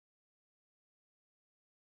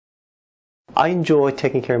I enjoy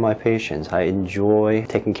taking care of my patients. I enjoy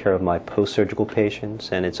taking care of my post-surgical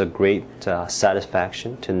patients, and it's a great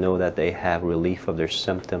satisfaction to know that they have relief of their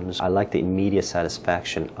symptoms. I like the immediate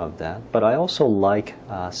satisfaction of that, but I also like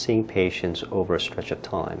seeing patients over a stretch of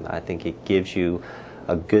time. I think it gives you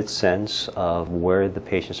a good sense of where the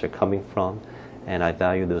patients are coming from, and I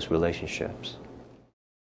value those relationships.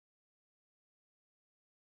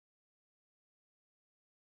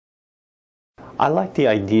 I like the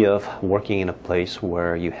idea of working in a place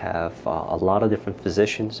where you have a lot of different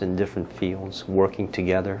physicians in different fields working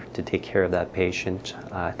together to take care of that patient.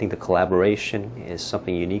 I think the collaboration is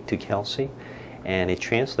something unique to Kelsey, and it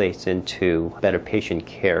translates into better patient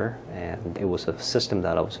care, and it was a system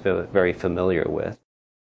that I was very familiar with.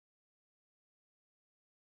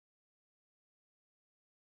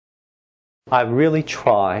 I really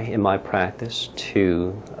try in my practice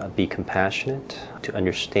to be compassionate, to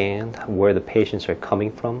understand where the patients are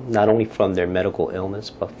coming from, not only from their medical illness,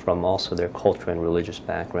 but from also their cultural and religious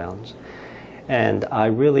backgrounds. And I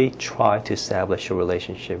really try to establish a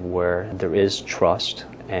relationship where there is trust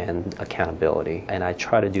and accountability. And I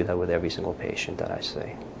try to do that with every single patient that I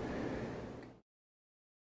see.